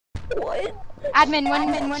What? Admin,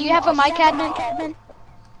 do you have a mic, admin?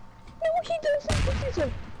 No, he doesn't. This is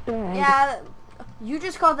a bag. Yeah, you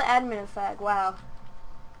just called the admin a fag. Wow.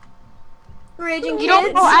 Raging You kids.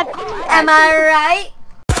 don't know Am I right?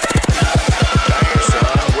 Hey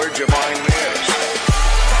son, where'd you find this?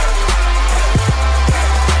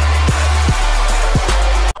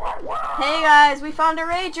 Hey guys, we found a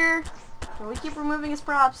rager. And we keep removing his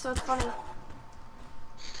props, so it's funny.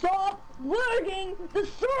 Stop lagging the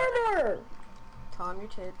server! Calm your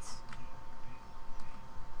tits.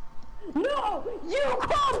 No! You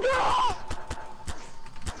calm down!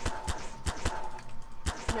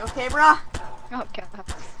 You okay, brah? Oh god.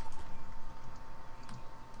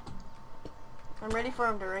 I'm ready for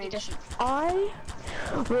him to rage. I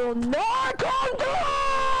will not calm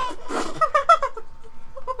down!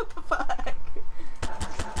 What the fuck?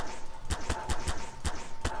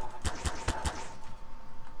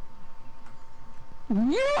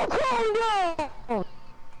 You calm down!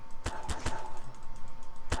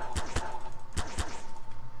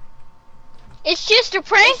 It's just a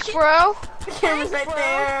prank, bro. The camera's right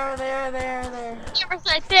there. Camera's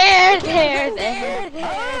right there.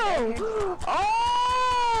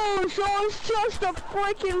 Oh, so it's just a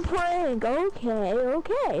freaking prank.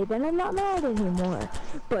 Okay, then I'm not mad anymore.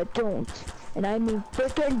 But don't, and I mean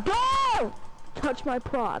freaking don't touch my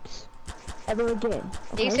props ever again.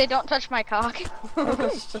 Okay? Did you say don't touch my cock?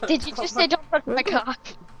 Did you just say don't touch my cock?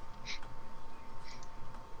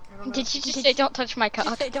 Did you just say don't touch my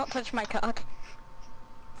cock?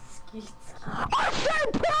 I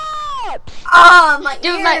said props! Oh, my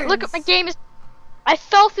Dude, ears! look at my game is. I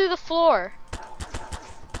fell through the floor.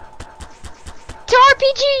 To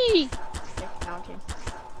RPG!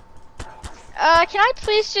 Can I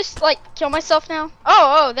please just like kill myself now?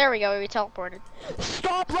 Oh, there we go. We teleported.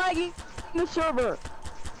 Stop lagging the server.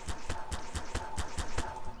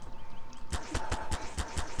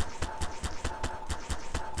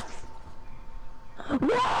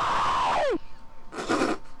 Why?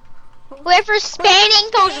 Whoever's spanning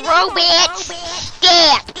those robots,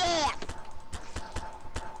 step.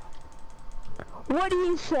 What do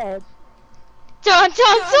you say? Dun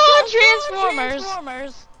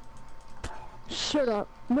Transformers. Shut up.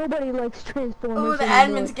 Nobody likes Transformers. Oh, the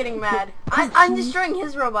anymore. admin's getting mad. I'm destroying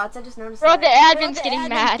his robots. I just noticed Bro, that. the admin's getting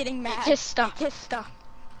mad. Just stop.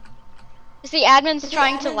 Is the admin's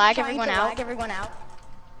trying to lag everyone out?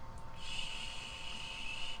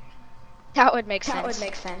 That would make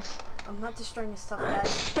sense. I'm not destroying his stuff,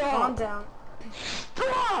 guys. Calm down.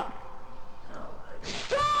 Stop!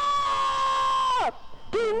 Stop!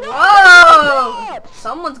 Do not Whoa! stop!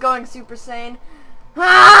 Someone's going Super Saiyan.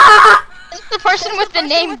 Ah! It's the person with the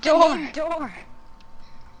name Door.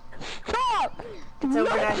 Stop! It's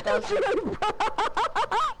over 9,000.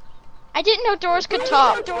 I didn't know doors could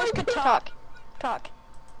talk.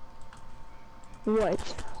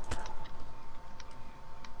 What?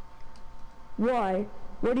 Why?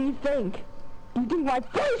 What do you think? You think my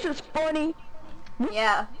face is funny?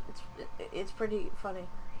 Yeah, it's pretty funny.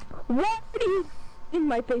 What do you think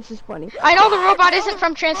my face is funny? I know the robot isn't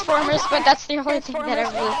from Transformers, but that's the only thing that I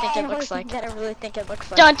really think it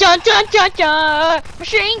looks like. Dun!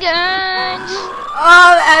 Machine guns!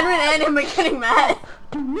 Oh, the admin and him are getting mad.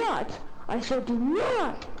 Do not! I said do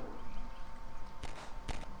not!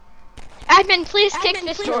 Admin, please kick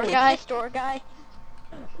this door guy.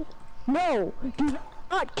 No! Do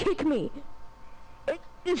not kick me! It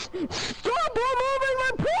is stop removing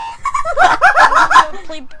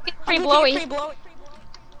my Free blowy.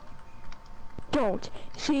 Don't.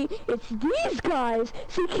 See, it's these guys.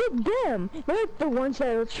 See, kick them. They're the ones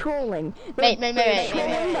that are trolling. They're trolling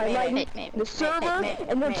by lighting the server,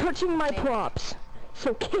 and they're touching my props.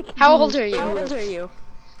 So kick How old these are you?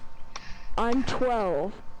 I'm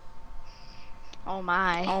 12. Oh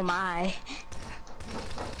my. Oh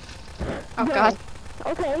No. god.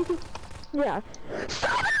 Okay. Yeah.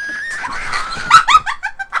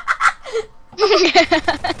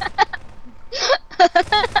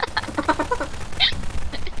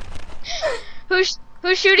 Who's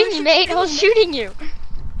shooting you, mate? Who's shooting you?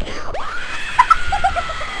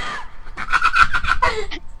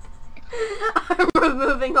 I'm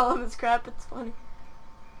removing all of his crap. It's funny.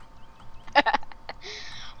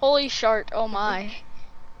 Holy shart, oh my.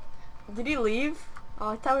 Did he leave? Oh,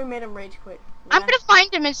 I thought we made him rage quit. I'm gonna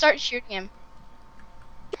find him and start shooting him.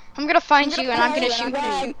 I'm gonna find you and I'm gonna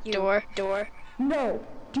shoot you, Door. No,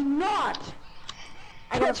 do not.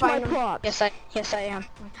 I gotta Touch my find him. props. Yes, I am.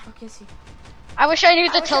 Where the fuck is he? I wish I knew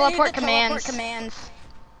the teleport commands.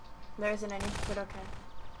 There isn't any, but okay.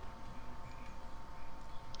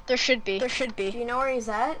 There should be. Do you know where he's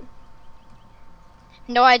at?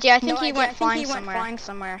 No idea. I think he went flying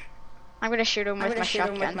somewhere. I'm gonna shoot him with my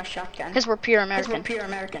shotgun. Because we're pure American.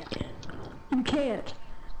 You can't.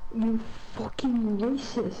 You fucking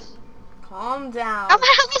racist. Calm down. How the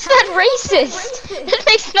hell is that racist? That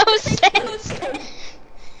makes no sense.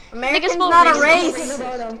 American's not a race.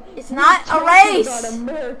 It's not a race. About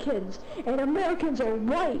Americans, and Americans are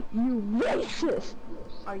white. You racist.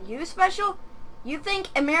 Are you special? You think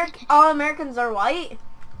all Americans are white?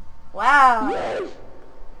 Wow. Yes.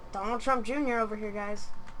 Donald Trump Jr. over here, guys.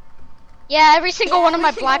 Yeah, every single one of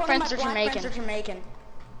my black friends are Jamaican.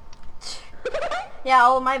 Yeah,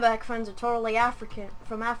 all of my black friends are totally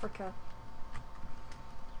from Africa.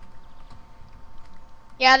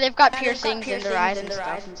 Yeah, they've got piercings in their eyes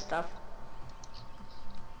and stuff.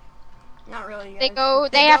 Not really. They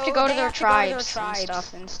have to go to their tribes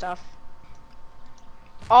and stuff.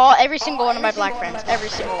 Every single one of my black friends, every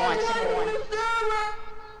single one.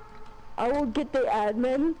 I will get the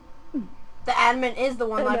admin. The admin is the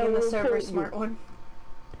one logging the server, smart one.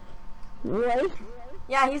 What?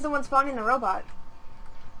 Yeah, he's the one spawning the robot.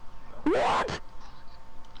 What?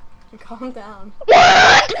 Calm down.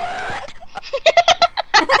 What?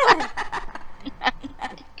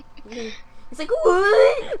 It's like,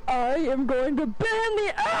 what? I am going to ban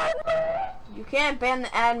the admin! You can't ban the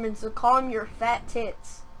admin, so call him your fat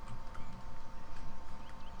tits.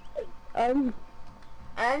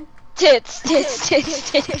 Tits.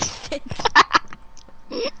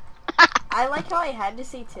 I like how I had to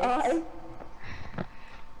say tits.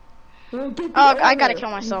 I gotta kill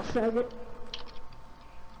myself.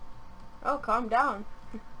 Oh, calm down.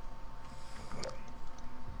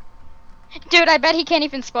 Dude, I bet he can't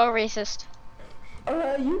even spell racist.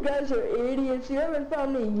 You guys are idiots. You haven't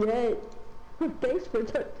found me yet.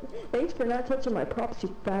 Thanks for not touching my props,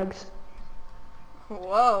 you fags.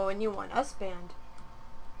 Whoa, and you want us banned?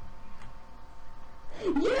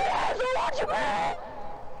 Yes, I want you banned!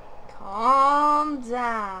 Calm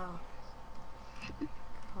down.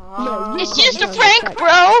 No, it's just a prank,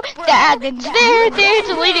 bro! The admin's there, they're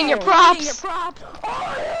deleting your props.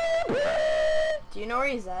 Do you know where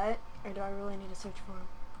he's at? Or do I really need to search for him?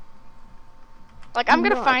 Like, I'm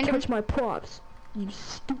gonna find him. Touch my props, you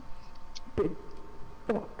stupid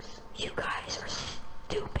fucks. You guys are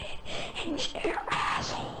stupid and you're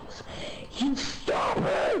assholes. You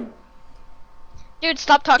stupid! Dude,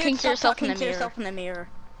 stop talking to yourself in the mirror.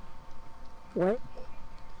 What?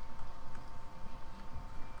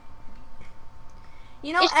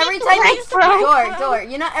 You know, It's every just time right, bro.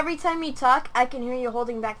 you know, every time you talk, I can hear you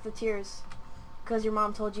holding back the tears. Because your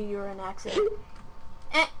mom told you were in an accident.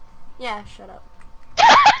 Yeah, shut up.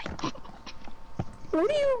 What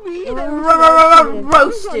do you mean?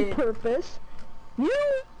 Roasted. On purpose. You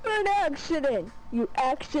were an accident. You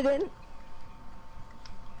accident.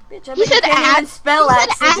 Bitch, I bet you can't even spell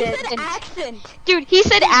accident. Accent. Dude, he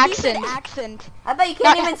said accent. I bet you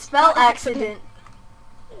can't even spell accident.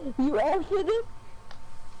 You accident?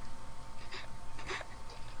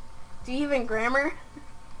 Do you even grammar?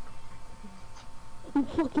 You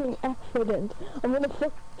fucking accident. I'm gonna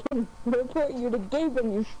fucking report you to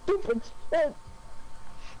Gaben, you stupid shit.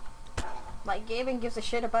 Like Gaben gives a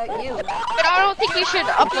shit about you. But I don't think you should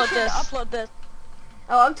upload this.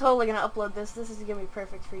 Oh, I'm totally gonna upload this. This is gonna be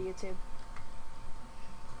perfect for YouTube.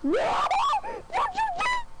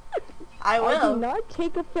 I will. I do not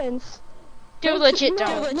take offense. Dude, legit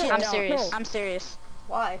don't. No, I'm no, serious. no. I'm serious.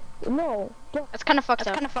 Why? No. That's kind of fucked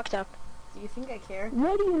up. Do you think I care?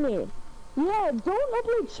 What do you mean? Yeah, don't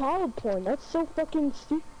upload child porn. That's so fucking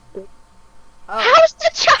stupid. Oh. How's the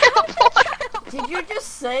child porn? Did you just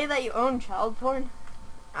say that you own child porn?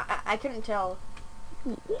 I couldn't tell.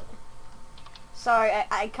 Sorry,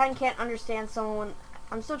 I kinda can't understand someone.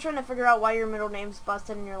 I'm still trying to figure out why your middle name's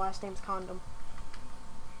Busted and your last name's Condom.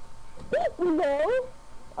 No.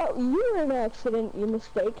 Oh, you're an accident, you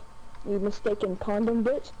mistake. You mistaken condom,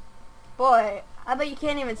 bitch. Boy, I bet you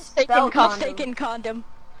can't even spell condom. Condom.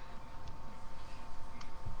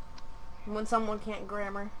 When someone can't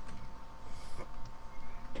grammar.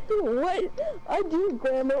 What? I do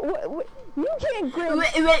grammar. What? You can't grammar.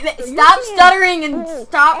 Wait. Stop stuttering and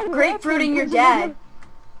stop grapefruiting your dad.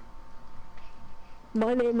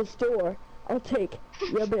 My name is Dor. I'll take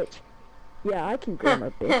your bitch. Yeah, I can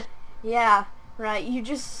grammar, bitch. Yeah, right. You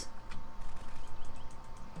just...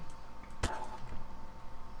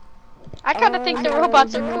 I kind of think the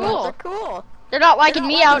robots are cool. They're not liking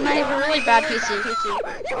me out, and I have a really bad PC.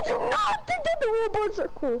 You do not think that the robots are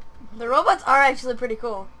cool. The robots are actually pretty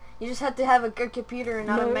cool. You just have to have a good computer and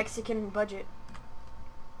not a No. Mexican budget.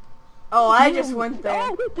 Oh, I just went there.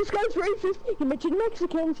 Oh, this guy's racist. He mentioned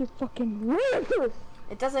Mexicans. You're fucking racist.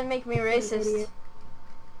 It doesn't make me racist. Idiot.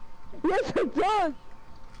 Yes, it does.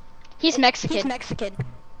 He's Mexican.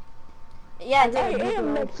 Yeah, I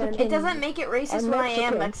am Mexican. it doesn't make it racist when I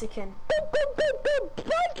am Mexican.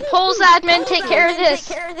 Polls admin, take care of this.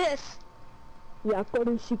 Yeah,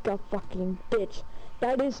 Chica fucking bitch.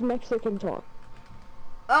 That is Mexican talk.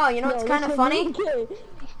 Oh, you know what's kind of funny? Okay.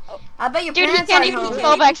 I bet your Dude, he parents can't aren't even home.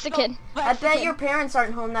 spell Mexican. I bet your parents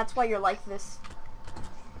aren't home. That's why you're like this.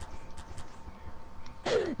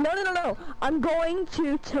 No. I'm going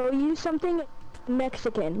to tell you something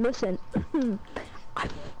Mexican. Listen.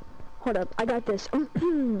 Hold up. I got this. I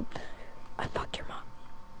fucked your mom.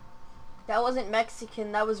 That wasn't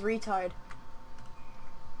Mexican. That was retard.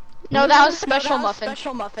 No, that was special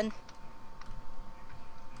muffin.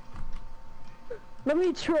 Let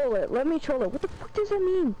me troll it. What the fuck does that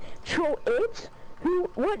mean? Troll it?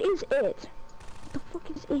 What is it? What the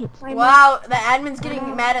fuck is it? Wow, the admin's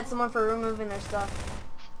getting mad at someone for removing their stuff.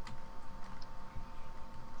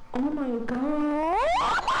 Oh my god.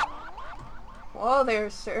 Whoa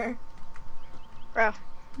there, sir. Bro,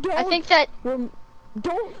 I think that...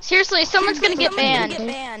 Don't... Seriously, someone's gonna get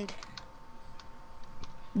banned.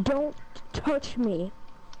 Don't touch me.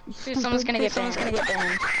 Dude, someone's gonna get banned.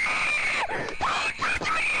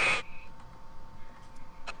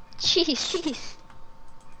 Jeez.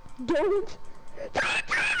 Don't...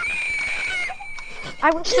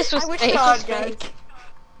 I wish this was fake.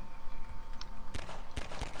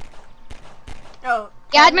 Oh.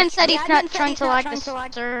 The admin said he's not trying to lag the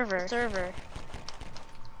server.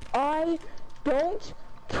 I don't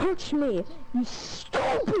touch me, you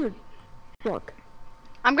stupid fuck.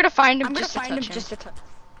 I'm gonna find him just to touch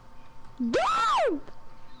him. Don't!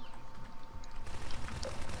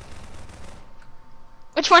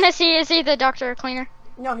 Which one is he? Is he the doctor or cleaner?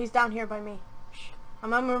 No, he's down here by me. Shh. I'm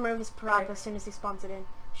gonna remove his prop as soon as he spawns it in.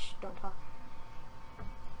 Shh, don't talk.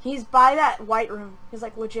 He's by that white room. He's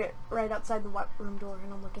like legit right outside the white room door,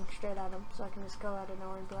 and I'm looking straight at him, so I can just go out of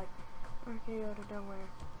nowhere and be like, okay, out of nowhere.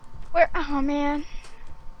 Where? Oh man.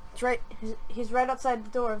 It's right. He's right outside the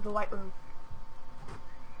door of the white room.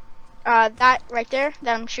 That right there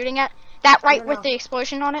that I'm shooting at. That right No. with the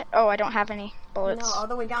explosion on it. Oh, I don't have any bullets. No, all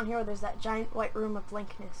the way down here, there's that giant white room of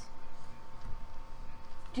blankness.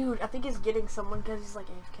 Dude, I think he's getting someone because he's like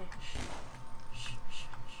AFK. Shh.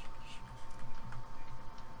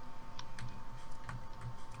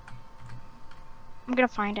 I'm gonna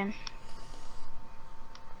find him.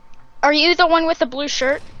 Are you the one with the blue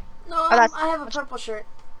shirt? No, Oh, I have a purple shirt,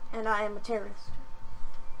 and I am a terrorist.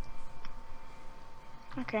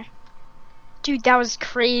 Okay. Dude, that was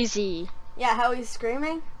crazy. Yeah, how he's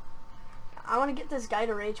screaming? I want to get this guy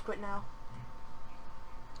to rage quit now.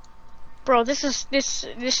 Bro, this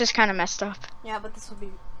is kind of messed up. Yeah, but this will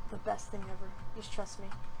be the best thing ever. Just trust me.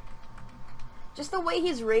 Just the way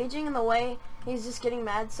he's raging and the way he's just getting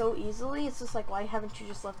mad so easily, it's just like, why haven't you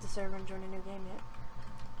just left the server and joined a new game yet?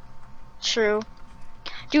 True.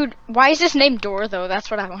 Dude, why is his name Door though?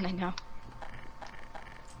 That's what I want to know.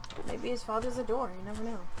 Maybe his father's a door, you never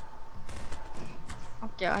know. Oh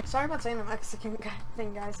god. Sorry about saying the Mexican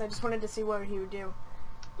thing, guys. I just wanted to see what he would do.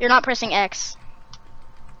 You're not pressing X.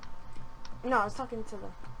 No, I was talking to the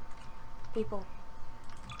people.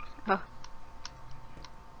 Oh.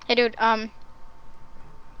 Hey dude,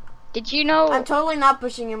 did you know... I'm totally not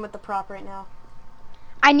pushing him with the prop right now.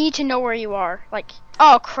 I need to know where you are. Like,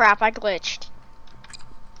 oh crap, I glitched.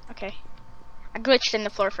 Okay. I glitched in the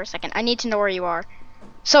floor for a second. I need to know where you are.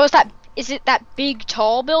 So is it that big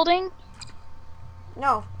tall building?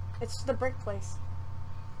 No, it's the brick place.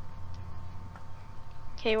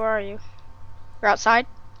 Okay, where are you? You're outside?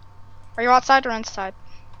 Are you outside or inside?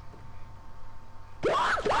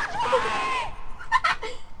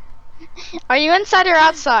 Are you inside or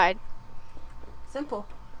outside? Simple.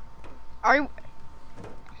 Are you...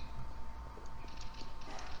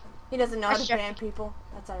 He doesn't know how That's to ban people.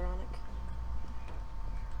 That's ironic.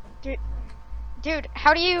 Dude,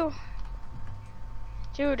 how do you...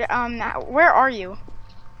 Dude, where are you?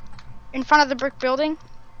 In front of the brick building?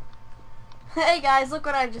 Hey guys, look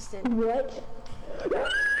what I just did. What?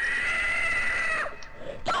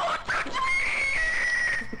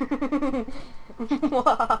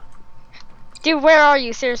 Dude, where are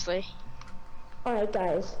you? Seriously. Alright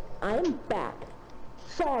guys, I'm back.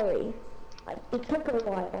 Sorry. It took a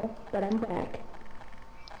while, but I'm back.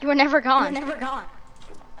 You were never gone.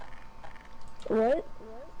 What?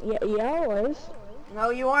 Yeah, I was. No,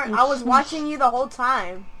 you weren't. I was watching you the whole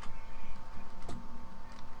time.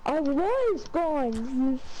 I was gone,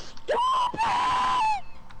 you stupid!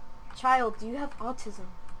 Child, do you have autism?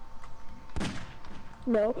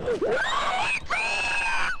 No.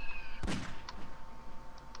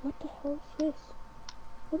 What the hell is this?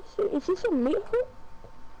 What is this a meat hook?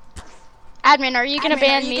 Admin, are you gonna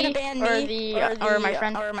ban me or my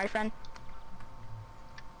friend?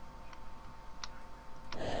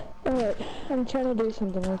 Alright, I'm trying to do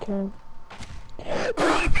something, okay?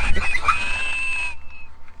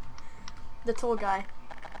 The tool guy.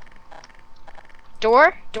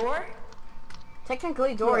 Door?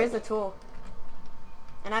 Technically, door is a tool.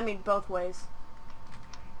 And I mean both ways.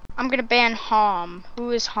 I'm gonna ban Hom.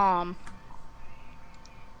 Who is Hom?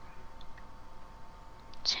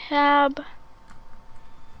 Tab.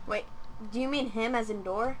 Wait, do you mean him as in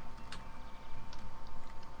door?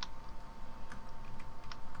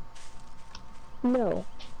 No.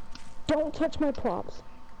 Don't touch my props.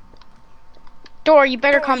 Door, you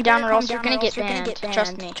better calm down or else you're gonna get banned.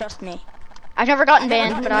 Trust me. I've never gotten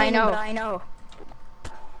banned, but I know.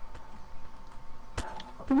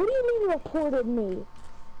 What do you mean reported me?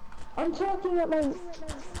 I'm talking at my...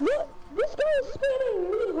 Look! This guy is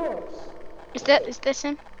spinning meat hooks! Is this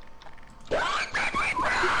him?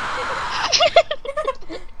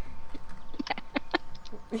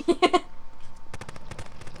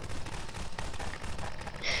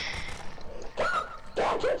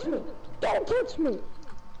 Don't touch me! Don't touch me!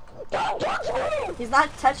 Don't touch me! He's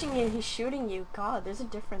not touching you, he's shooting you. God, there's a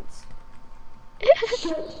difference.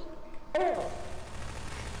 Shut up!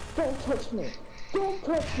 Don't touch me! Don't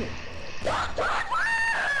touch me! Don't touch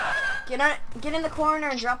me! Get in the corner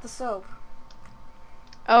and drop the soap.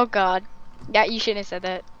 Oh god. Yeah, you shouldn't have said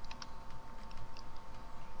that.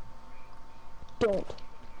 Don't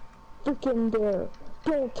freaking dare!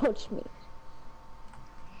 Don't touch me!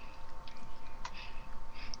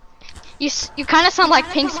 You kind of sound like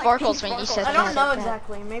Pink Sparkles when you said I that. don't know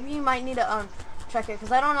exactly. Maybe you might need to check it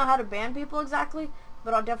because I don't know how to ban people exactly.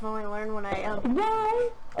 But I'll definitely learn when I Why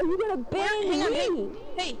are you gonna ban me?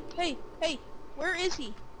 Hey, where is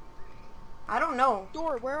he? I don't know.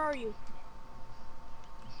 Door, where are you?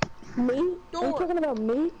 Me? Are you Door. talking about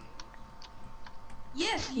me?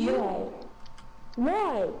 Yes, you.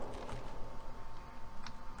 Why?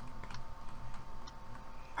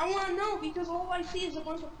 I want to know because all I see is a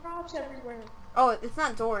bunch of props everywhere. Oh, it's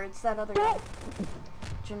not door. It's that other guy.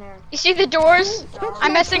 Generic. You see the doors?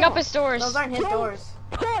 I'm messing up his doors. Those aren't his doors.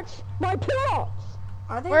 Touch my props!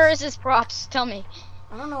 Are they? Where is his props? Tell me.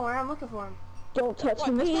 I don't know where I'm looking for him. Don't touch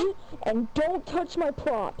What, this me, one? and don't touch my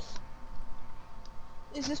props.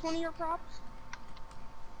 Is this one of your props?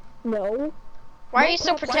 No, Why are you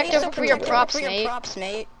so protective for your props,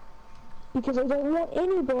 mate? because I don't want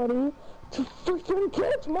anybody to freaking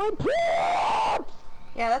touch my props!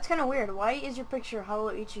 Yeah, that's kind of weird. Why is your picture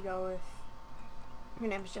Hello Ichigo if your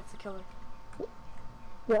name is Jeff the Killer?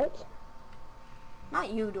 What?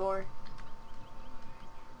 Not you, Door.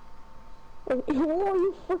 Who are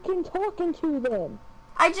you freaking talking to then?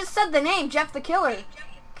 I just said the name, Jeff the Killer.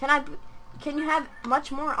 Can you have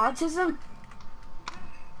much more autism?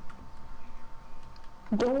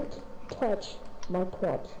 Don't touch my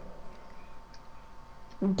props.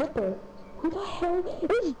 Dipper? Who the hell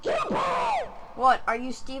is Dipper? What? Are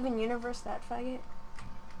you Steven Universe, that faggot?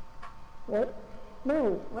 What?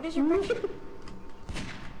 No. What is your picture?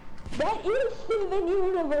 That is Steven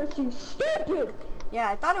Universe, you stupid! Yeah,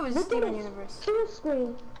 I thought it was Look Steven at Universe. full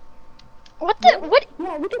screen. What the? What?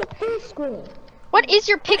 Yeah, look at the full screen. What is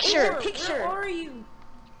your picture? Where are you?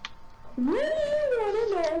 What do you wanna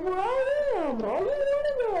know where I am? All you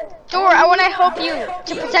wanna know. Door, I want to help you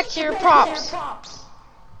to protect your props.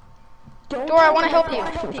 Don't Door, I touch wanna my help you.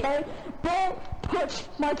 props, okay? Don't touch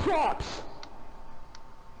my props.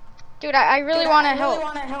 Dude, I really want to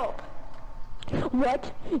help.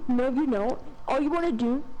 What? No, you don't. All you wanna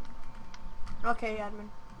do, Okay, admin.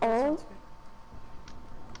 all, Sounds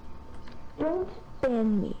good. don't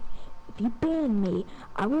ban me. If you ban me,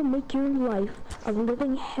 I will make your life a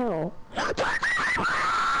living hell.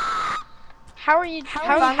 How are you?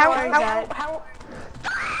 How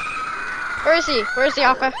Where is he? Where is he,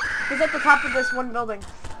 Aqua? He's at the top of this one building.